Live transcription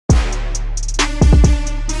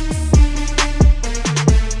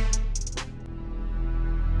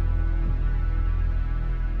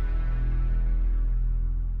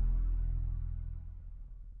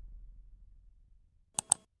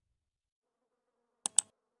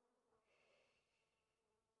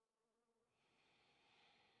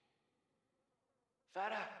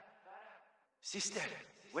Farah! Sister,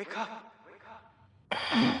 wake up!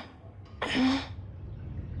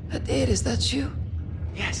 Hadir, is that you?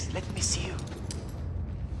 Yes, let me see you.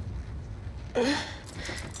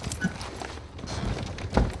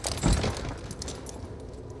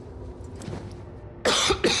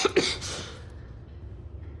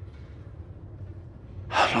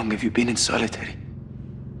 How long have you been in solitary?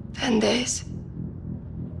 10 days.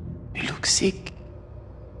 You look sick.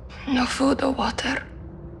 No food or water.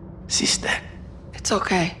 Sister, It's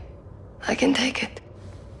okay. I can take it.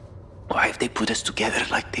 why have they put us together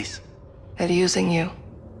like this? They're using you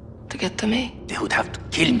to get to me. They would have to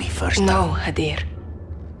kill me first. No, Hadir.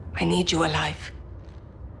 I need you alive.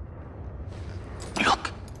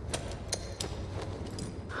 Look.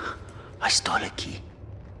 I stole a key.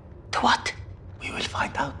 To what? We will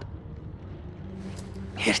find out.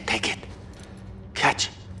 Here, take it. Catch.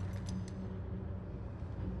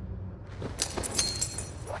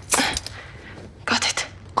 Got it.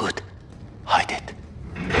 Good. Hide it.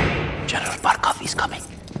 General Barkov is coming.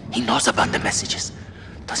 He knows about the messages.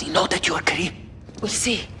 Does he know that you are Karim? We'll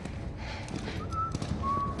see.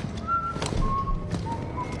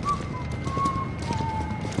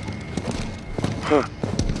 Huh.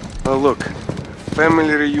 Oh, look.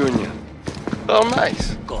 Family reunion. Oh,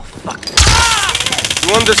 nice. Go fuck.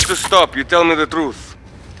 You want us to stop, you tell me the truth.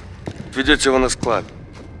 Ведете его на склад.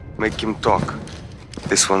 Make him talk.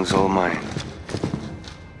 This one's all mine.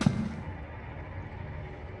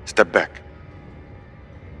 Step back.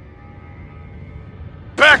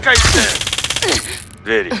 Back, I said!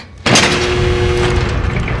 Very.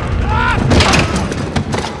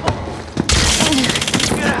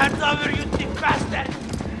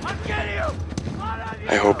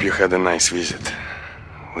 I hope you had a nice visit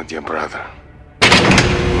with your brother.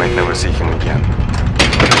 You might never see him again.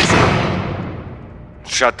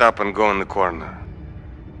 Shut up and go in the corner.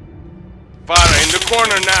 Farah, in the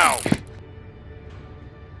corner now!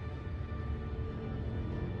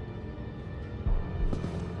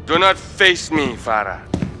 Do not face me, Farah.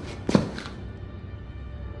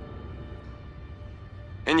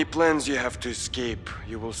 Any plans you have to escape,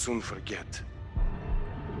 you will soon forget.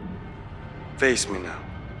 Face me now.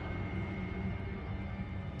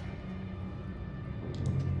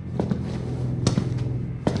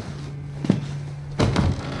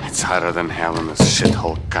 It's hotter than hell in this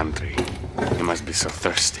shithole country. You must be so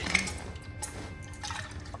thirsty.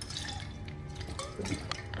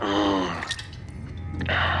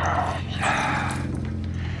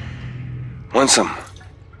 Want some?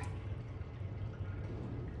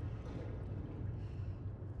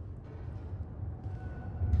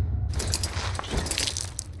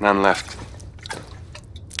 None left.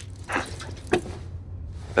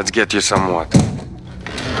 Let's get you some water.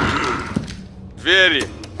 Very.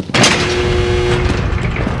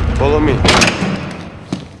 Follow me.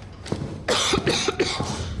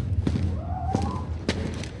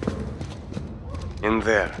 In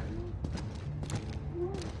there.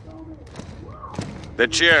 The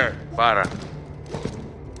chair, Farah.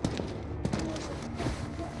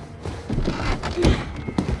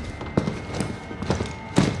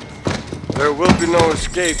 There will be no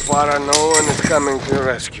escape, Farah. No one is coming to your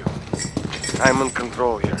rescue. I'm in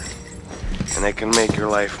control here. And I can make your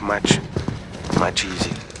life much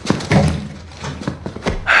easier.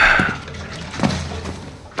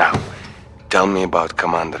 Now, tell me about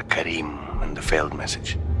Commander Karim and the failed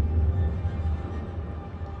message.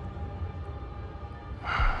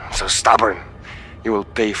 So stubborn. You will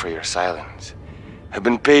pay for your silence. I've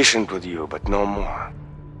been patient with you, but no more.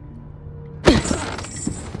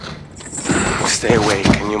 Stay awake,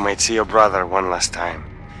 and you might see your brother one last time.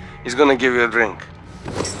 He's gonna give you a drink.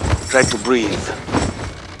 Try to breathe.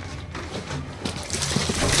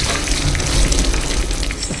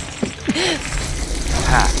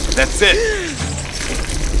 Ha, that's it.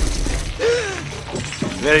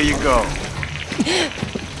 There you go.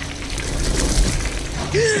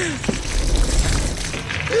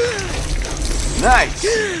 Nice.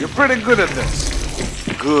 You're pretty good at this.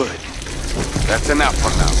 Good. That's enough for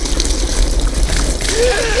now.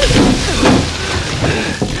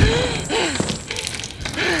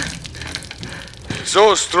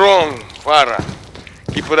 So strong, Farah.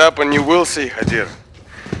 Keep it up and you will see, Hadir.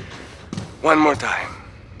 One more time.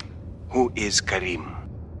 Who is Karim?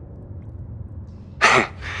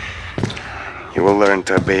 You will learn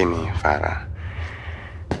to obey me, Farah.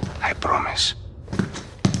 I promise.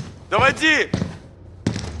 Доводи!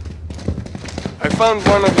 I found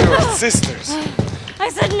one of your sisters. I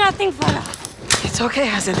said nothing, Farah. It's okay,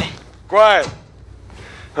 Hazile. Quiet.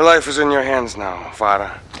 Her life is in your hands now,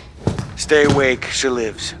 Farah. Stay awake, she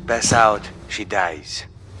lives. Pass out, she dies.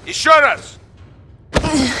 Ishoras!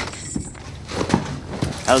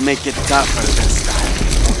 I'll make it tougher this time.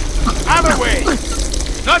 Other way!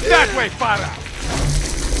 Not that way, Farah!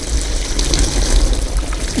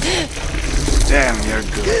 Damn, you're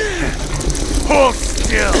good. Hold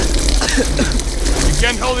still! You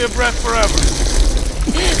can't hold your breath forever.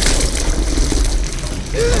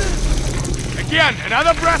 Again,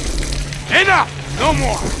 another breath. Enough! No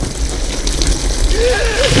more!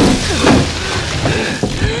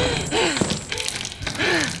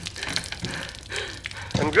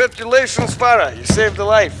 Congratulations, Farah. You saved a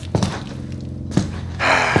life.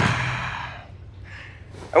 I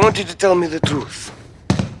want you to tell me the truth.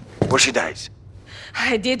 Or she dies.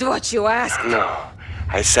 I did what you asked. No,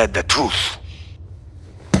 I said the truth.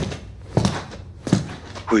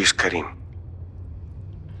 Who is Karin?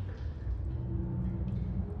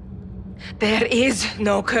 There is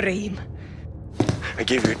no Karim. I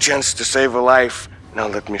gave you a chance to save a life. Now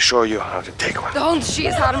let me show you how to take one. Don't, she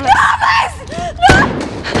is harmless.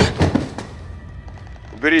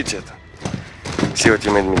 Уберите это. See what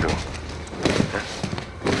you made me do.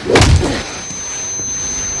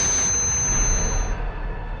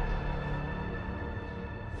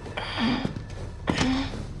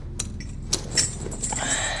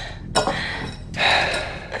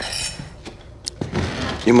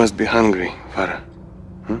 You must be hungry, Farah.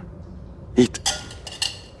 Eat.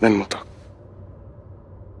 Then we'll talk.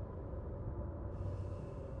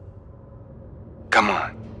 Come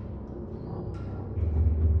on.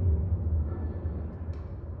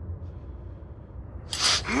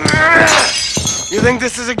 You think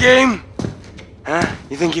this is a game? Huh?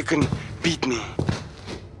 You think you can beat me?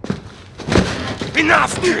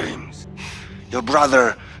 Enough dreams! Your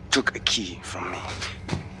brother took a key from me.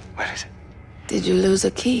 Where is it? Did you lose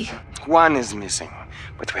a key? One is missing,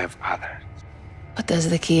 but we have others. What does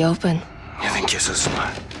the key open? You think you're so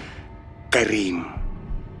smart? Karim.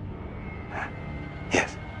 Huh?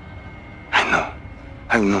 Yes. I know.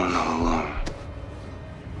 I've known all along.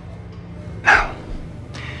 Now,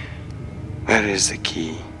 where is the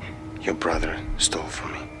key your brother stole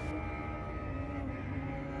from me?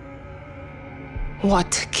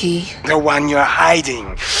 What key? The one you're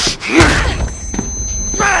hiding.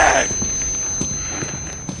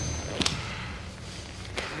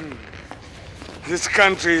 This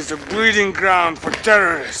country is a breeding ground for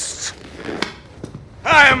terrorists.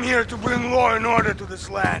 I am here to bring law and order to this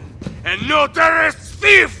land, and no terrorist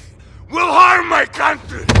thief will harm my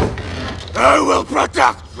country. I will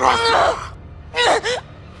protect Russia.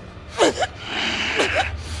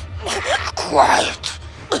 Quiet.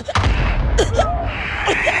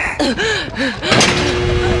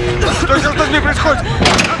 Что с ней происходит?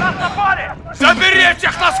 Нас напали! Заберите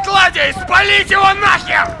их на складе и спалите его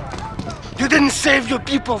нахер! You didn't save your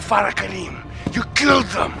people, Farah Karim. You killed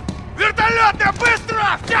them. Вертолеты,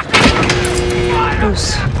 быстро! Всех!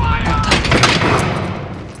 Bruce,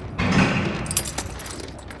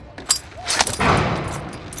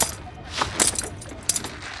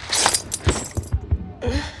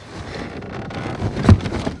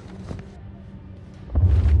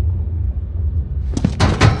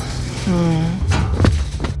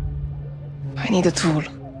 I need a tool.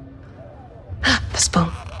 The spoon.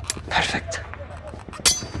 Perfect.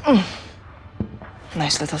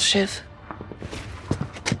 Nice little shiv.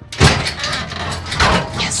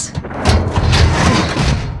 Yes.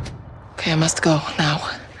 Okay, I must go now.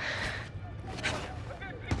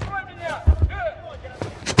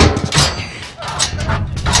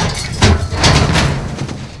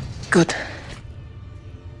 Good.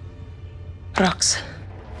 Rocks.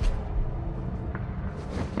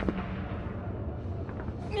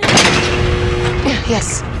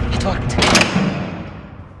 Yes, it worked.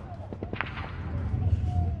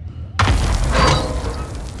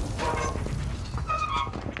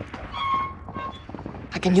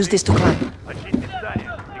 I can use this to climb.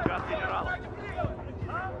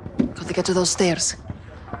 Got to get to those stairs.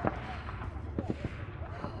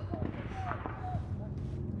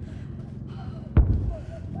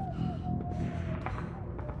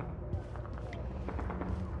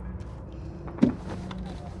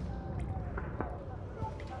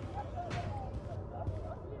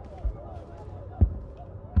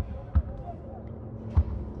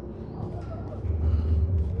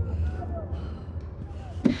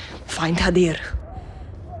 Find Hadir.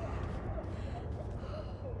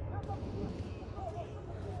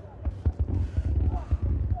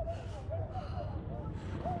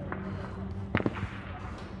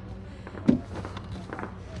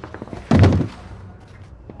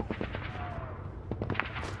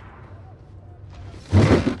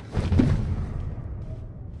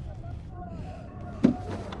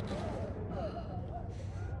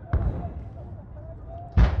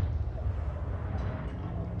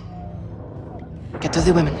 Get to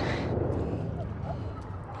the women.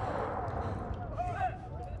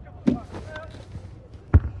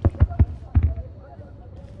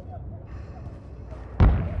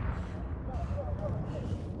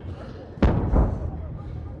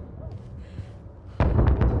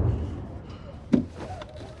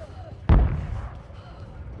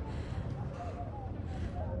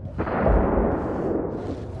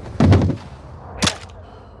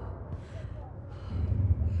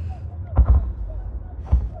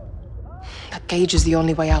 Kage is the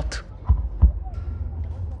only way out.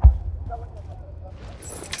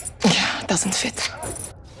 Yeah, it doesn't fit.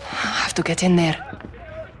 I have to get in there.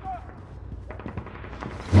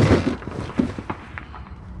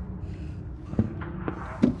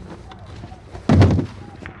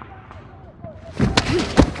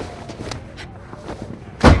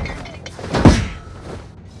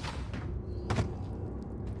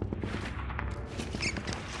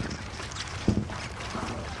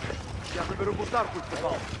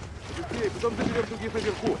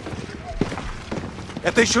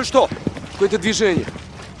 Это еще что? Какое-то движение.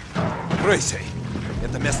 Крейси.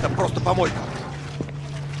 Это место просто помойка.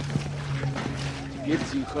 Теперь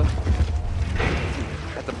тихо.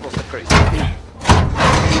 Это просто Крейси.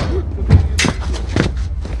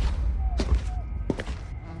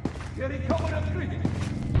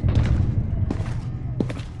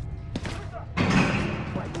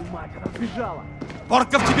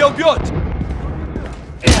 Порков тебя убьет!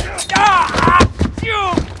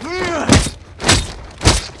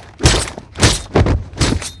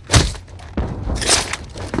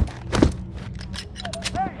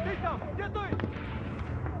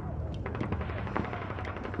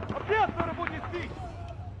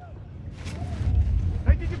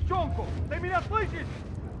 Найди девчонку! Ты меня слышишь?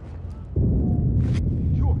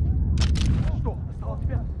 Черт! Что, достал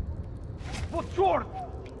тебя? Вот черт!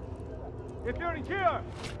 If you're in here,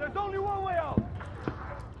 there's only one way out!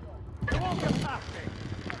 You won't get past me!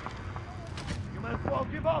 You might as well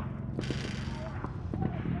give up!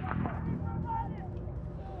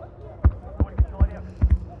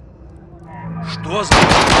 Что за...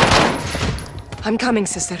 I'm coming,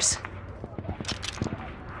 sisters.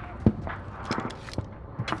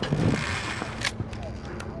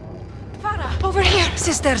 Over here,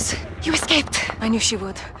 sisters. You escaped. I knew she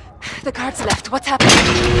would. The guards left. What's happening?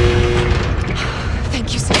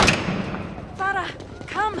 Thank you, sir. Farah,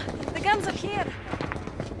 come. The guns are here.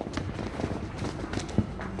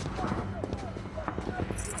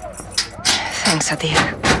 Thanks, Adir.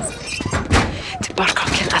 Did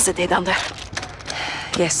Barkov kill Asadeh down there?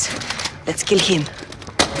 Yes. Let's kill him.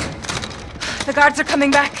 The guards are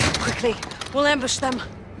coming back. Quickly. We'll ambush them.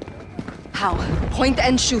 How? Point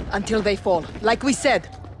and shoot until they fall, like we said.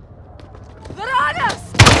 They're on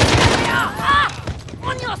us!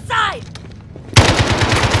 On your side!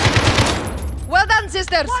 Well done,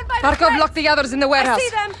 sisters! One by the Barkov fence. locked the others in the warehouse. see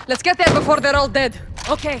them. Let's get there before they're all dead.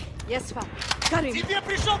 Okay. Yes, Farah. Karin. Тебе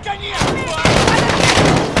пришел конец!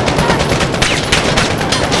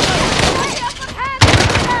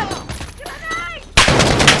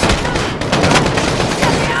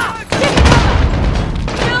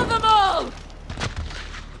 Kill them all!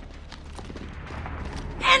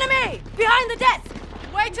 Enemy! Behind the desk!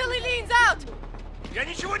 Wait till he leans out! Я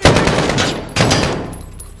ничего не вижу!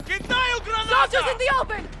 Кидаю гранату! Soldiers in the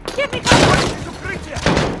open! Give me cover! Из укрытия!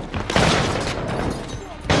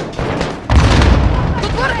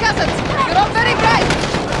 Good work, cousins! You're all very bright!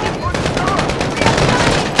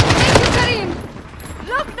 Thank you, Karin!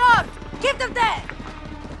 Look north! Keep them there!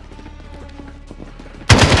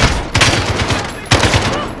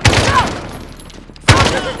 Go!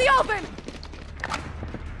 Soldiers in the open!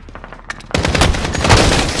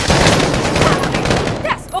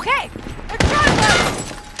 Yes, okay! A driver!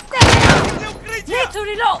 There! Из укрытия! Need to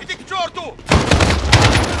reload! Иди к черту!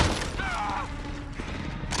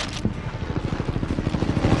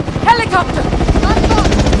 Helicopter!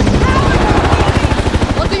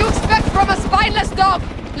 What do you expect from a spineless dog?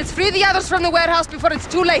 Let's free the others from the warehouse before it's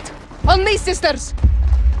too late. On me, sisters!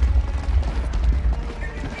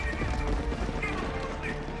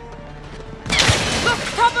 Look!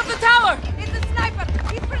 Top of the tower! It's a sniper!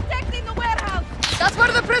 He's protecting the warehouse! That's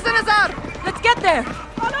where the prisoners are! Let's get there!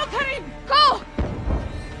 Follow Karin! Go!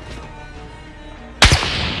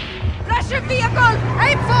 Russian vehicle!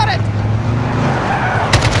 Aim for it!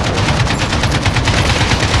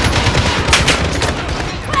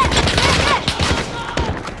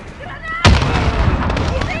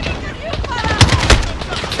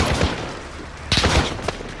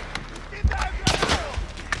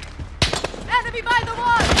 Enemy by the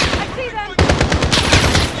wall! I see them!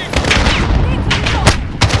 Need to reload!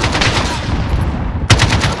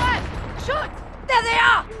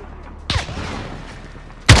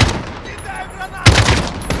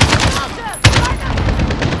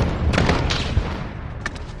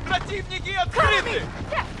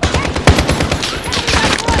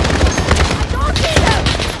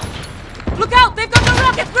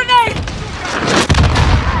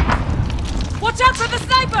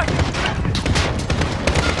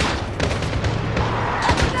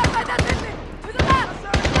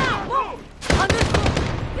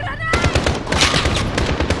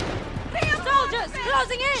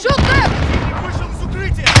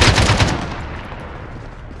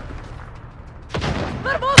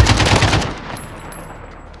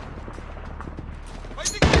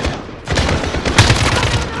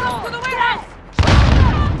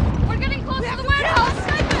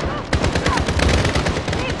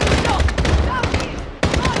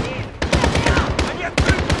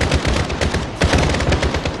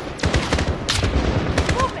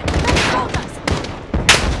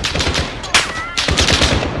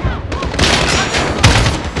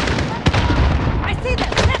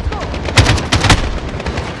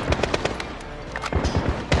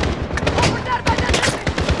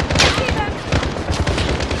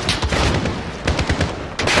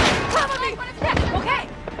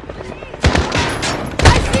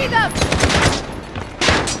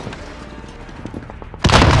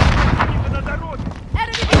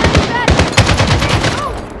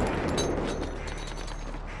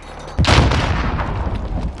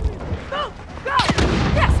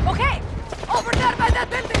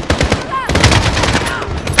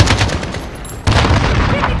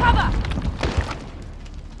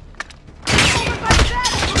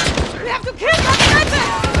 have to kill your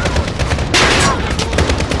sniper!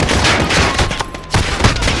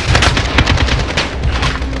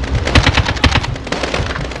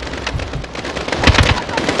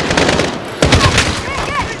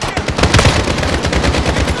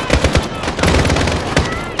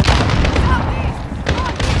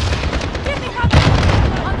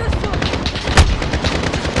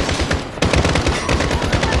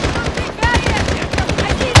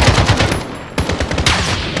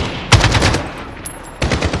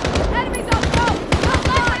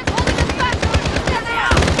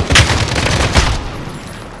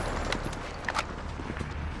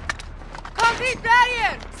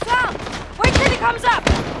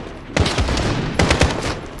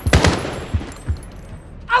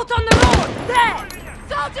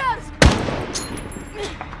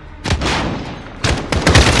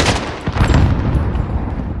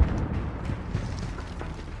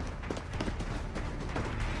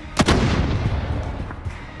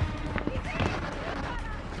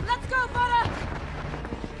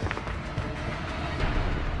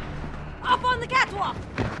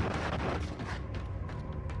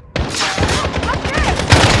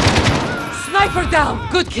 Down!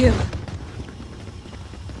 Good kill!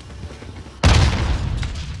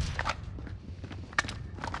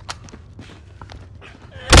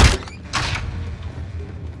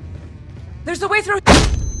 There's a way through!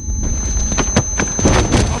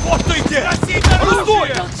 Вот ты где! Стой!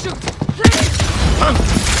 Don't shoot!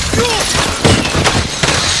 Please!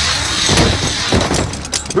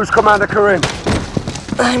 Who's Commander Karin?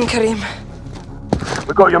 I'm Karim.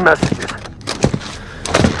 We got your messages.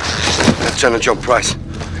 Lieutenant John Price.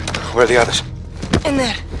 Where are the others? In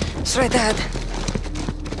there. Straight ahead.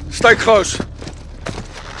 Stay close.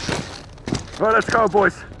 Right, let's go,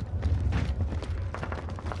 boys.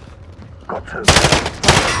 Got to.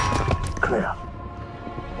 Clear.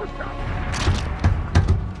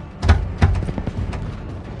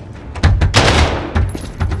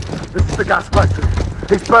 This is the gas factory.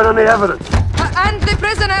 He's burning the evidence. And the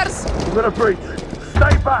prisoners! We're gonna breach.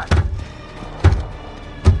 Stay back.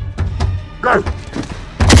 Go!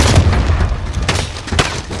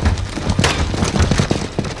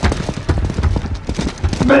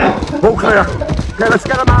 All clear. Okay, let's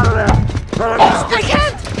get them out of there. I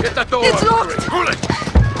can't! Get that door It's open. locked! Pull it!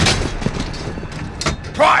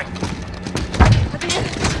 Try!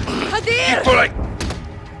 Hadir! Pull it!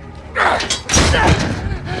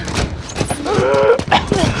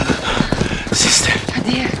 Sister,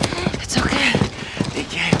 Hadir, it's okay. they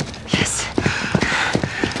came. Yes.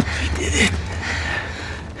 We did it.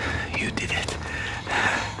 You did it.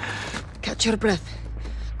 Catch your breath.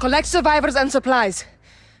 Collect survivors and supplies.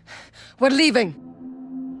 We're leaving.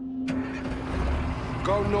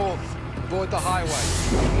 Go north. Avoid the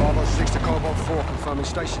highway. Bravo 6 to Cobalt 4, confirming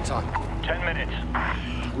station time. 10 minutes.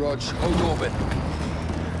 Rog, hold orbit.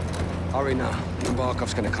 Hurry now.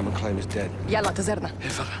 Barkov's gonna come and claim his dead. Yalla, Tazerna.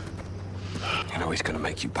 You know he's gonna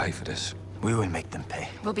make you pay for this. We will make them pay.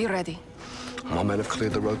 We'll be ready. My men have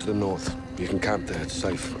cleared the road to the north. You can camp there, it's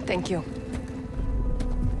safe. Thank you.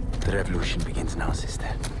 The revolution begins now, sister.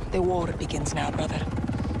 The war begins now, brother.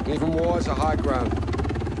 Even war is a high ground.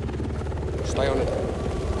 Stay on it.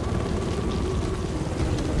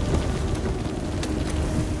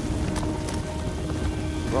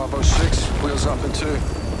 Bravo 6, wheels up in 2.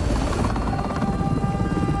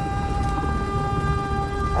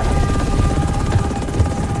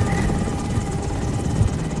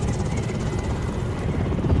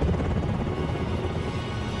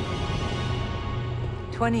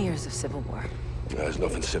 Years of civil war. There's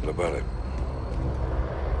nothing simple about it.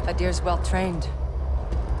 Hadir's well trained.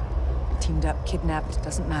 Teamed up, kidnapped,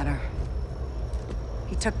 doesn't matter.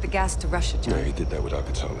 He took the gas to Russia, No, John. he did that without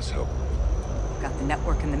Katana's help. Got the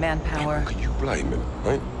network and the manpower. Can you blame him,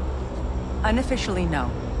 right? Unofficially, no.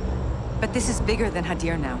 But this is bigger than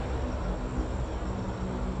Hadir now.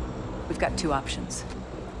 We've got two options.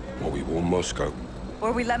 Or we warn Moscow.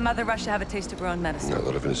 Or we let Mother Russia have a taste of her own medicine. No, a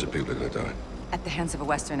lot of innocent people are gonna die. At the hands of a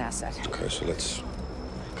Western asset. Okay, so let's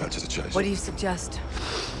cut to the chase. What do you suggest?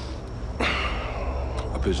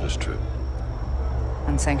 A business trip.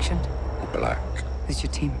 Unsanctioned? Black. Who's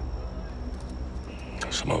your team?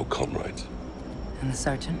 Some old comrades. And the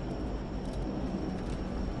sergeant?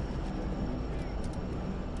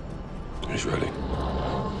 Who's ready?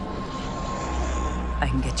 I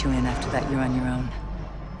can get you in after that. You're on your own.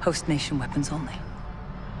 Host nation weapons only.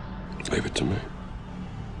 Leave it to me.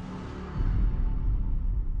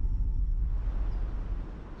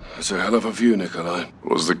 It's a hell of a view, Nikolai.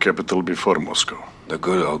 Was the capital before Moscow? The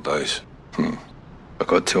good old days. I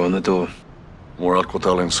got two on the door. More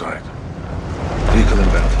alcohol inside. Vehicle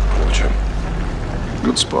inbound. Butcher.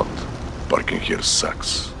 Good spot. Parking here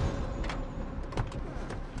sucks.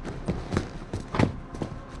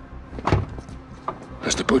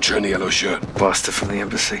 There's the butcher in the yellow shirt. Blaster from the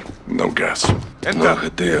embassy. No gas. No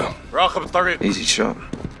idea. Easy shot.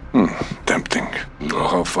 Tempting. Oh,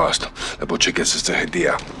 how fast? The butcher gets us to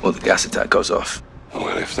Hadia. Well, the gas attack goes off.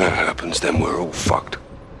 Well, if that happens, then we're all fucked.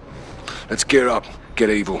 Let's gear up. Get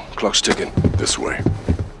evil. Clock's ticking. This way.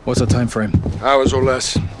 What's the time frame? Hours or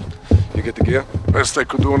less. You get the gear? Best I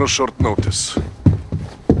could do on a short notice.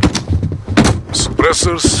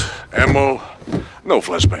 Suppressors, ammo, no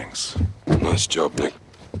flashbangs. Nice job, Nick.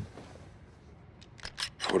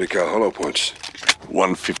 40 cal hollow points.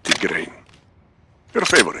 150 grain. Your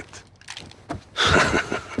favorite.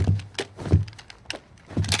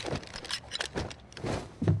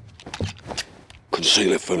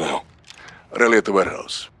 Conceal it for now. Rally at the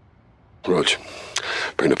warehouse. Rog,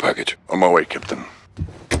 bring the package. On my way, Captain.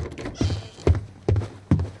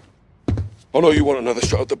 I know you want another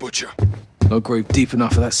shot at the butcher. No grave deep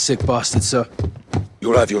enough for that sick bastard, sir.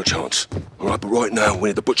 You'll have your chance. All right, but right now, we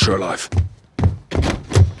need the butcher alive.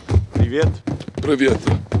 Привет. Привет.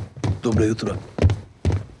 Доброе утро.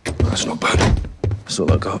 That's not bad. That's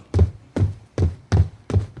all I got.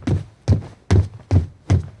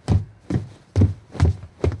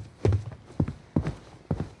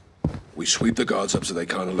 We sweep the guards up so they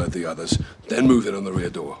can't alert the others, then move in on the rear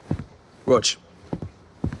door. Rog.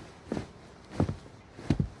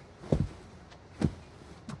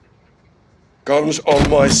 Guns on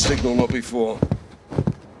my signal, not before.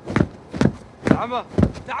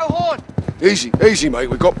 Easy, easy, mate.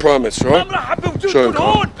 We've got permits, right? Show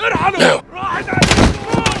 'em, Karin. Now.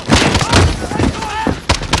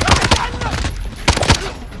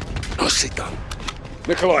 Nicely done.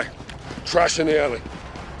 Nikolai, trash in the alley.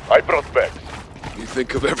 I brought bags. You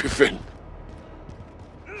think of everything.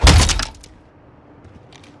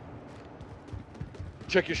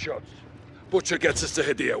 Check your shots. Butcher gets us to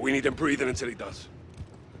Hadia. We need him breathing until he does.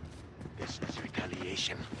 This is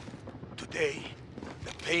retaliation. Today,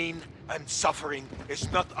 the pain and suffering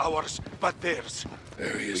is not ours, but theirs.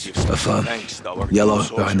 There he is. Affirm. Thanks to our Yellow new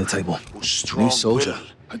behind the soldier, table. whose strong soldier.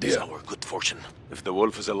 will is our good fortune. If the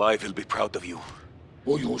wolf is alive, he'll be proud of you.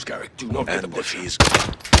 All yours, Garrick. Do not get the And if butcher. he is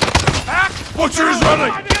Butcher is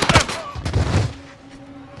running!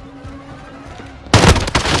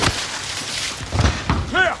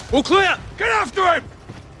 Clear! All clear! Get after him!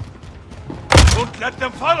 don't let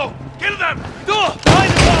them follow! Kill them! Door!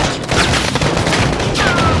 Behind the wall!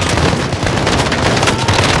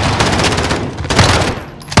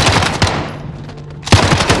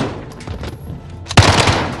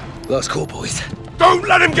 Last call, boys. Don't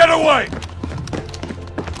let him get away!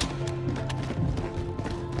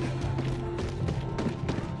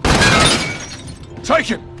 Take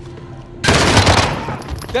him!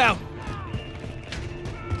 Down!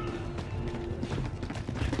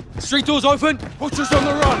 Street doors open! Butcher's on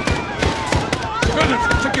the run!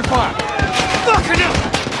 Civilians, take your fire! Fucking hell!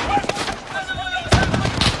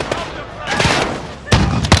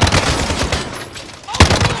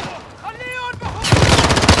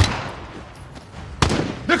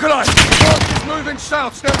 Nikolai! Mark is moving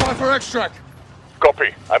south. Stand by for extract.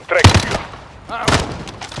 Copy. I'm tracking you.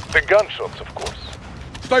 The gunshots, of course.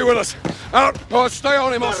 Stay with us. Out! Oh, stay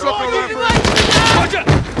on him. I'll circle around for him.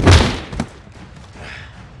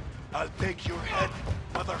 I'll take your head,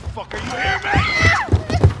 motherfucker, you hear me?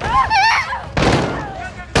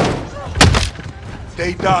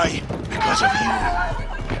 They die because of you.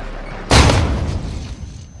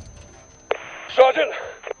 Sergeant!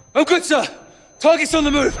 I'm good, sir! Target's on the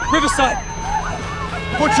move! Riverside!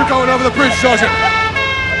 Butcher going over the bridge, Sergeant!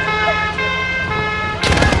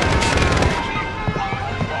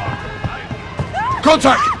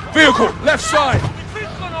 Contact! Vehicle! Left side!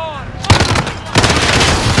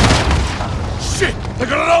 Shit! They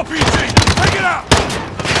got an RPG! Take it out!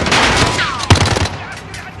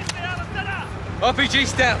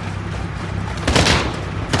 RPG's down!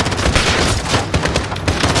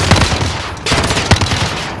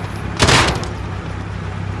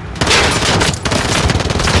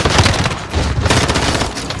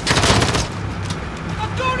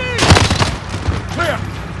 Clear!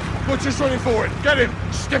 Butcher's running forward. Get him!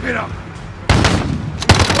 Step it up!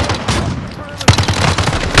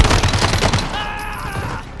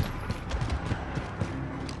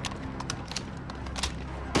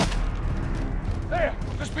 There!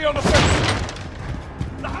 Just beyond the fence!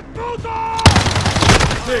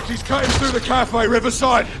 Nick, he's cutting through the cafe,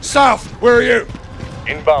 Riverside. South! Where are you?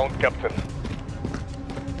 Inbound, Captain.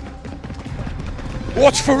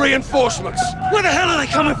 Watch for reinforcements! Where the hell are they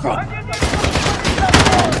coming from?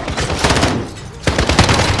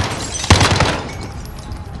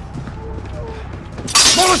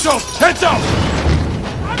 yourself! Heads up!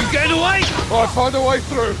 You getting away? I'll find a way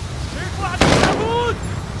through.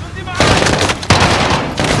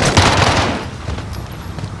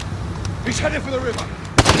 He's heading for the river.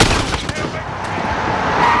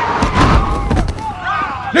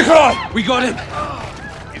 Nikolai! We got him.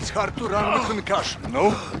 It's hard to run with concussion,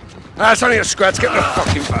 no? That's only a scratch. Get in the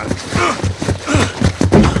fucking van.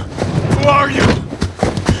 Who are you?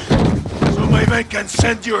 So my men can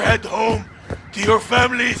send your head home to your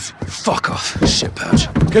families? Fuck off, shit pouch.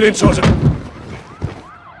 Get in, Sergeant.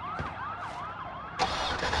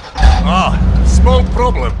 Small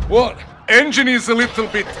problem. What? Engine is a little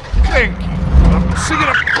bit cranky. I'm singing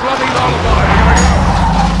a bloody lullaby.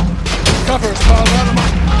 Cover us, pal. Round 'em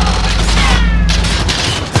up.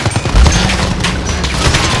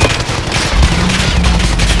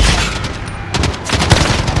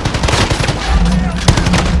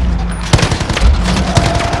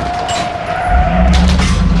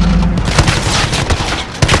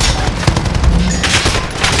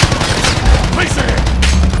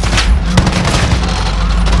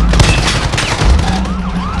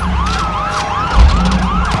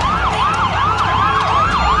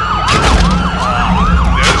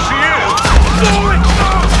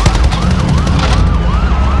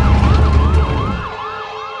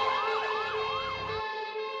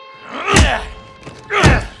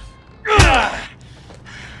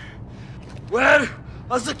 Where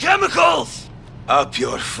are the chemicals? Up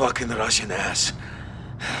your fucking Russian ass.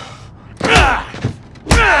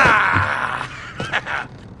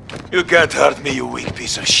 You can't hurt me, you weak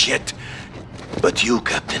piece of shit. But you,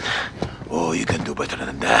 Captain, oh, you can do better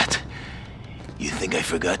than that. You think I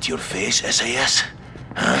forgot your face, SAS?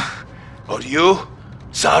 Huh? Or you,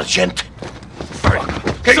 Sergeant?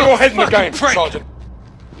 Get your head in the game, Sergeant.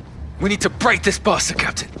 We need to break this bastard,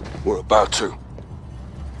 Captain. We're about to.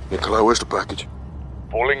 Nikolai, where's the package?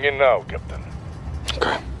 Pulling in now, Captain.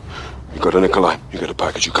 Okay. You go to Nikolai. You get a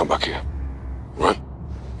package. You come back here. Right?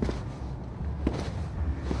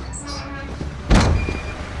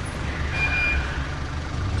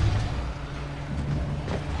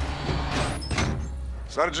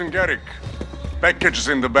 Sergeant Garrick, package is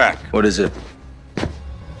in the back. What is it?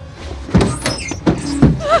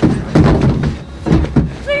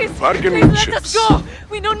 Please, Bargaining please let us chips. go.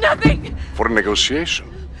 We know nothing. For negotiation.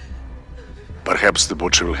 Perhaps the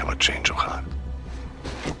butcher will have a change of heart.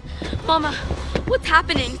 Mama, what's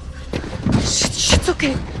happening? It's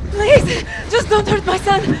okay. Please, just don't hurt my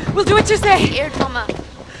son. We'll do what you say. Scared, Mama.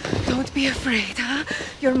 Don't be afraid, huh?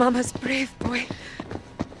 Your mama's brave, boy.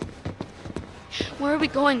 Where are we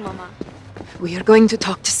going, Mama? We are going to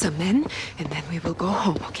talk to some men, and then we will go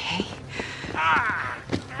home, okay?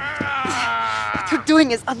 What you're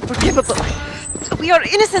doing is unforgivable. We are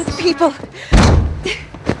innocent people.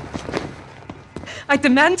 I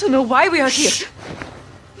demand to know why we are here.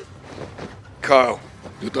 Kyle,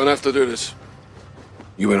 you don't have to do this.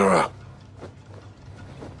 You in or out?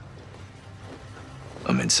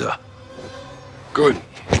 I'm in, sir. Good.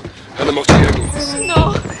 Hand them off to Diego.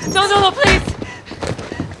 No, please.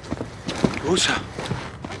 Rosa.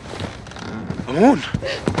 Amun.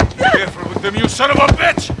 Be careful with them, you son of a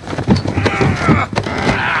bitch!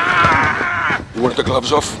 You want the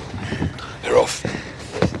gloves off? They're off.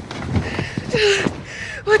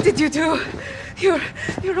 What did you do? Your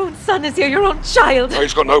own son is here, your own child. Oh,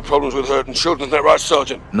 he's got no problems with hurting children, isn't that right,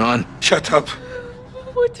 Sergeant? None. Shut up.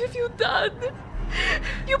 What have you done?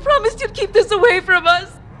 You promised you'd keep this away from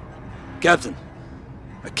us. Captain,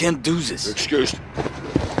 I can't do this. You're excused.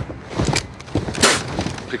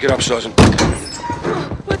 Pick it up, Sergeant.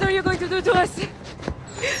 What are you going to do to us?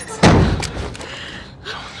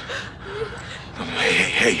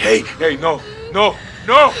 Hey, no.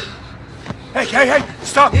 Hey,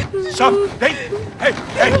 stop! Hey,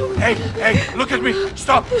 look at me!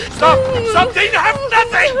 Stop! They have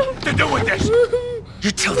nothing to do with this!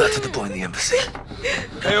 You tell that to the boy in the embassy.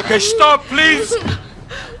 Okay, stop, please!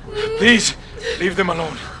 Please, leave them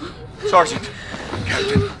alone. Sergeant,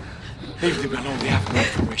 Captain, leave them alone. They have no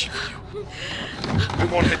information for you. We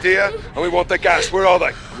want Hadia and we want the gas. Where are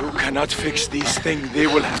they? You cannot fix these things. They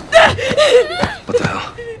will have... What the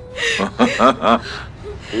hell?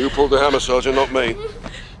 You pulled the hammer, Sergeant, not me.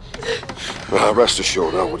 Rest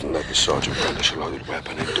assured, I wouldn't let the Sergeant brandish a loaded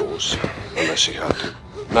weapon indoors, unless he had to.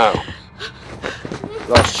 Now,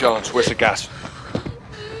 last chance, where's the gas?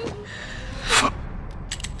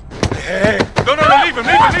 Hey, no, leave him.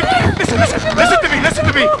 Listen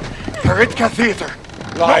to me. Karin Theater.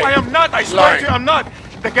 No, I am not, I swear to you, I'm not.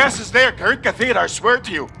 The gas is there, Karin Theater, I swear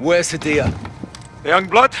to you. Where's Hadia? The young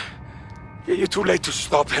blood? You're too late to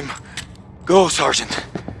stop him. Go, Sergeant.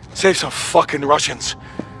 Save some fucking Russians.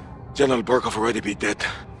 General Barkov already be dead.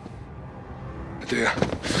 Dear,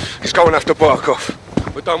 he's going after Barkov.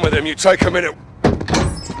 We're done with him. You take him in it.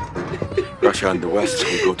 Russia and the West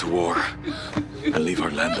will go to war and leave our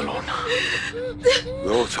land alone.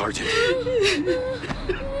 No, Sergeant.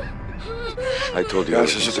 I told you.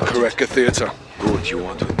 Yes, this is the correct theater. Do what you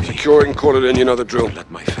want with me. Secure and call it in, you know the drill. Let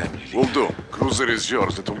my family leave. Will do. Cruiser is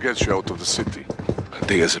yours. It will get you out of the city.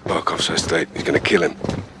 Diaz at Barkov's estate. He's gonna kill him.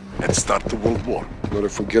 And start the World War. Not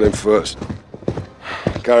if we kill him first.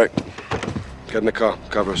 Garrick, get in the car.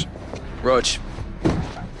 Cover us. Rog.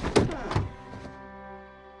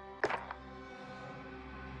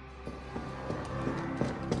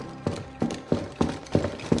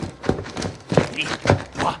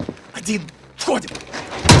 Один. Входим.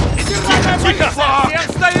 Тихо!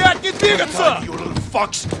 Всем стоять, не двигаться! You little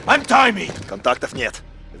fucks! Untie me! Контактов нет.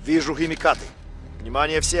 Вижу химикаты.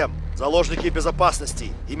 Внимание всем! Заложники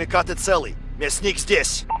безопасности. Химикаты целый. Мясник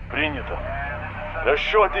здесь. Принято.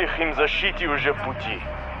 Расчет их им защите уже в пути.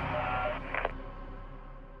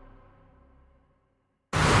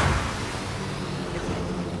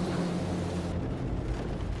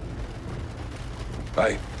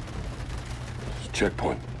 Hey.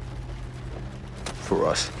 Checkpoint. For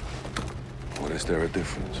us. What is there a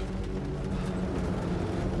difference?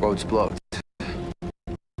 Road's blocked.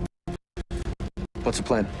 What's the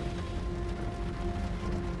plan?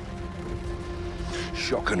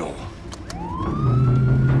 Shock and all.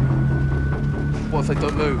 What if they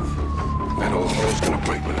don't move? Then all hell's gonna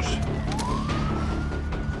break loose.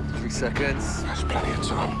 3 seconds. That's plenty of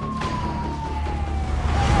time.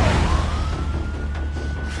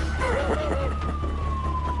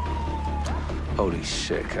 Holy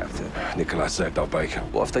shit, Captain. Nikolai saved our bacon.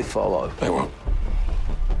 What if they follow? They won't.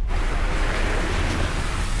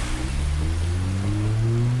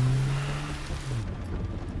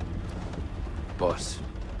 Boss.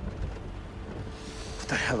 What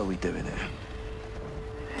the hell are we doing here?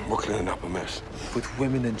 We're cleaning up a mess. With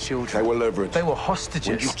women and children. They were leveraged. They were hostages.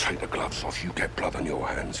 When you take the gloves off, you get blood on your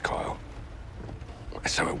hands, Kyle.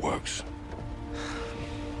 That's how it works.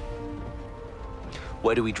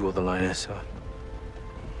 Where do we draw the line, sir?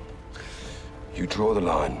 You draw the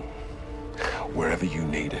line wherever you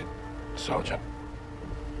need it, Sergeant.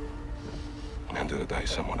 End of the day,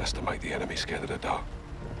 someone has to make the enemy scared of the dark.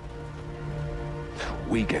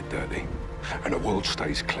 We get dirty, and the world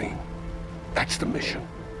stays clean. That's the mission.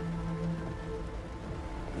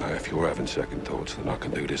 Now, if you're having second thoughts, then I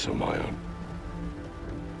can do this on my own.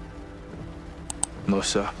 No,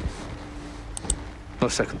 sir. No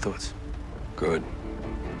second thoughts. Good.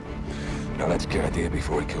 Now let's get out of here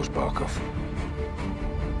before he kills Barkov.